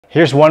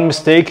Here's one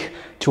mistake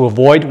to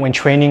avoid when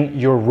training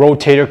your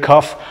rotator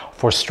cuff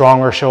for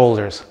stronger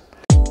shoulders.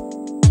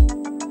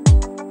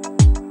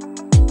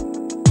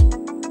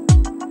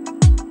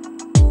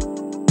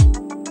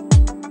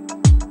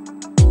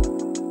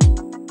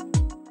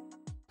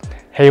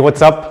 Hey,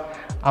 what's up?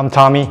 I'm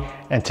Tommy,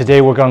 and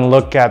today we're going to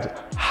look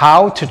at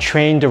how to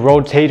train the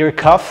rotator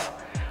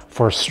cuff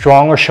for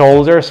stronger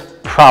shoulders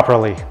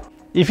properly.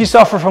 If you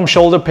suffer from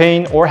shoulder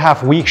pain or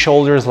have weak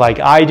shoulders like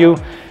I do,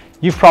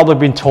 you've probably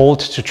been told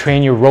to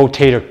train your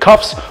rotator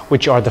cuffs,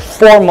 which are the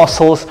four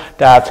muscles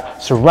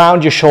that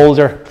surround your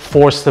shoulder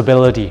for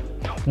stability.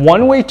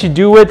 One way to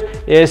do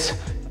it is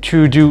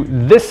to do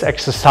this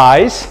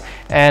exercise,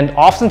 and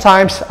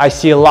oftentimes I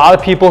see a lot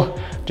of people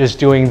just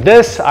doing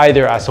this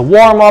either as a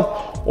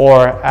warm-up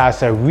or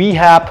as a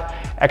rehab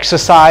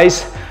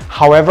exercise.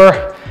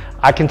 However,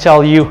 I can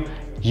tell you,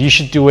 you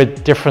should do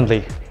it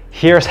differently.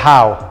 Here's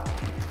how.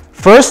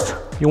 First,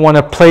 you want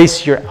to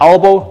place your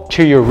elbow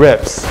to your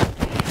ribs.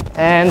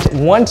 And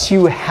once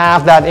you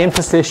have that in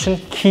position,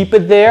 keep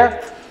it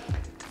there.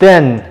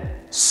 Then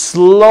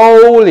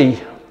slowly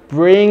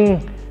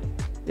bring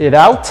it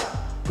out,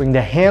 bring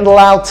the handle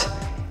out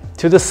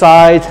to the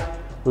side,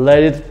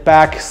 let it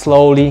back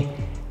slowly,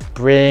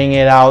 bring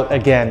it out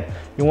again.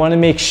 You want to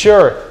make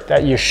sure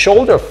that your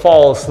shoulder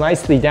falls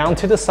nicely down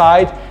to the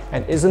side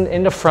and isn't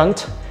in the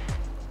front.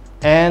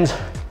 And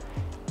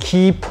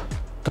keep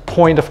the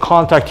point of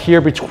contact here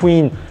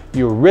between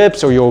your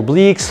ribs or your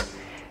obliques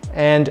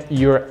and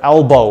your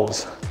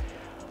elbows.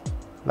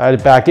 Let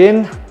it back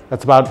in.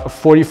 That's about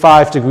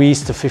 45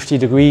 degrees to 50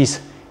 degrees.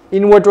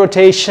 Inward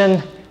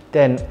rotation,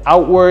 then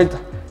outward.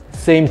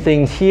 Same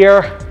thing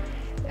here.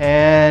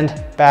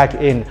 And back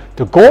in.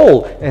 The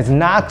goal is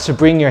not to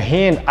bring your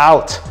hand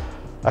out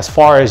as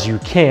far as you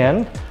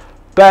can,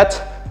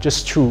 but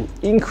just to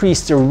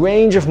increase the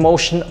range of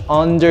motion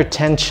under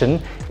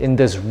tension in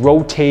this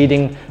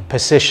rotating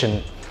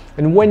position.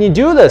 And when you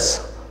do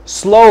this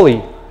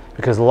slowly,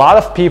 because a lot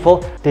of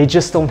people, they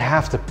just don't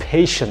have the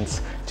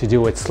patience to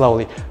do it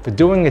slowly, but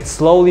doing it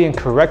slowly and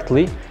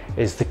correctly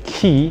is the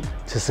key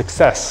to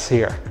success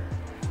here.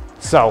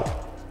 So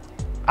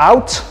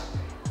out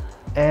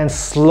and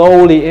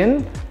slowly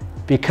in,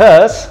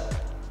 because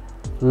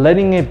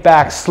letting it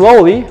back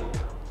slowly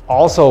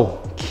also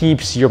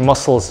keeps your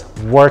muscles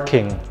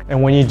working.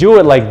 And when you do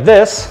it like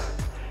this,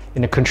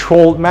 in a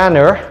controlled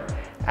manner,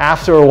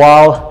 after a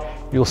while,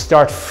 you'll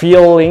start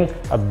feeling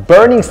a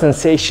burning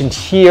sensation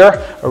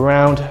here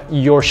around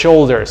your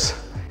shoulders.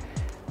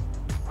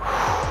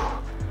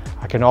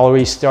 I can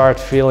already start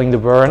feeling the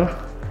burn.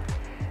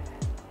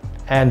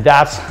 And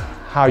that's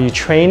how you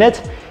train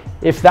it.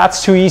 If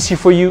that's too easy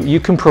for you, you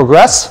can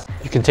progress.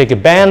 You can take a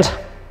band,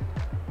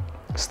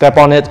 step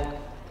on it,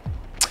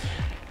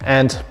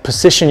 and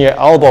position your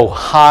elbow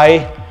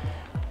high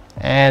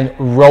and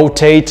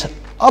rotate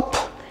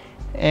up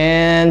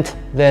and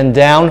then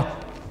down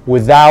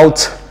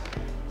without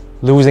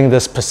losing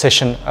this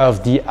position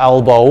of the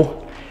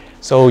elbow.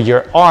 So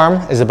your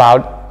arm is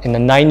about in a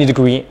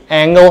 90-degree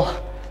angle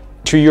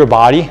to your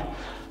body.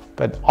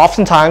 But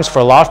oftentimes for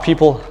a lot of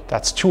people,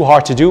 that's too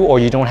hard to do, or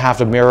you don't have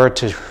the mirror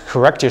to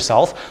correct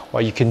yourself.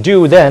 What you can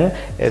do then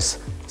is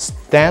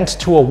stand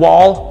to a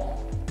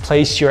wall,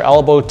 place your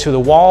elbow to the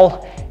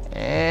wall,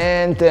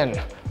 and then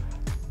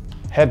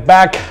head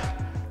back,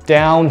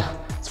 down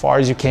as far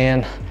as you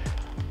can,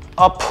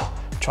 up,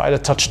 try to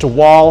touch the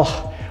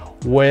wall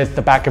with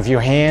the back of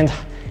your hand,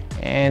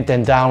 and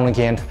then down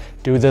again.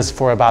 Do this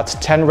for about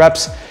 10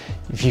 reps.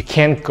 If you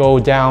can't go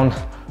down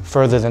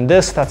further than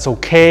this, that's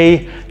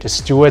okay.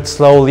 Just do it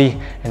slowly,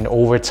 and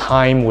over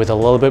time, with a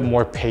little bit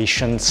more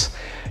patience,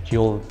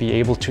 you'll be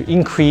able to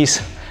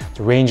increase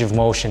the range of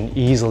motion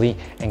easily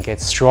and get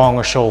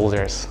stronger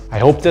shoulders. I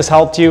hope this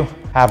helped you.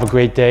 Have a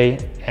great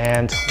day,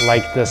 and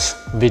like this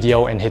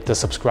video and hit the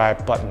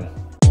subscribe button.